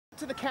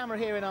to the camera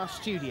here in our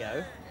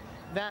studio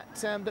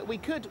that we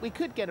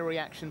could get a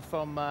reaction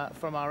from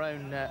our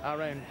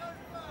own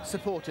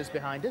supporters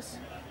behind us.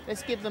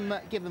 Let's give them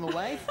a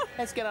wave.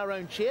 Let's get our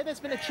own cheer. There's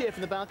been a cheer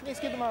from the balcony. Let's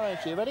give them our own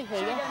cheer. Ready? Here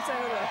we go.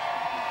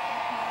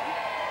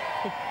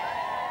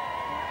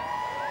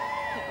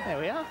 There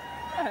we are.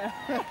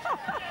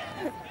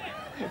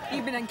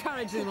 You've been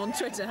encouraging them on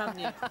Twitter, haven't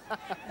you?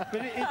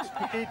 But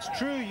it's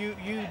true.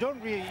 You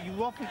don't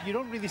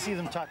really see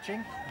them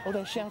touching. Oh,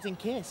 they're shouting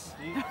Kiss.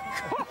 You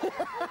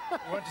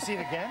want to see it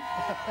again?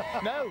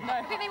 No.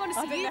 I think they want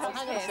to see you. Hang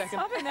on a second.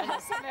 I think they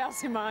have something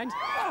else in mind.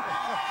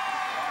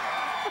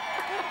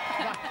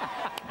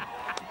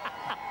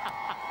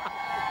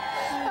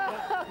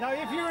 Now,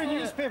 if you're a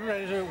newspaper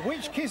editor,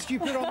 which Kiss do you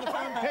put on the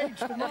front page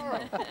tomorrow?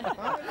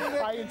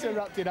 I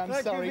interrupted. I'm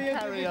sorry.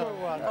 Carry on.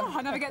 Oh,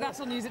 I never get that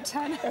on news at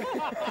 10.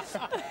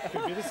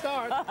 Could be the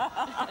start.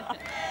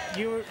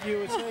 You were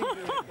saying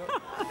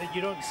that you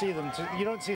don't see them. You don't see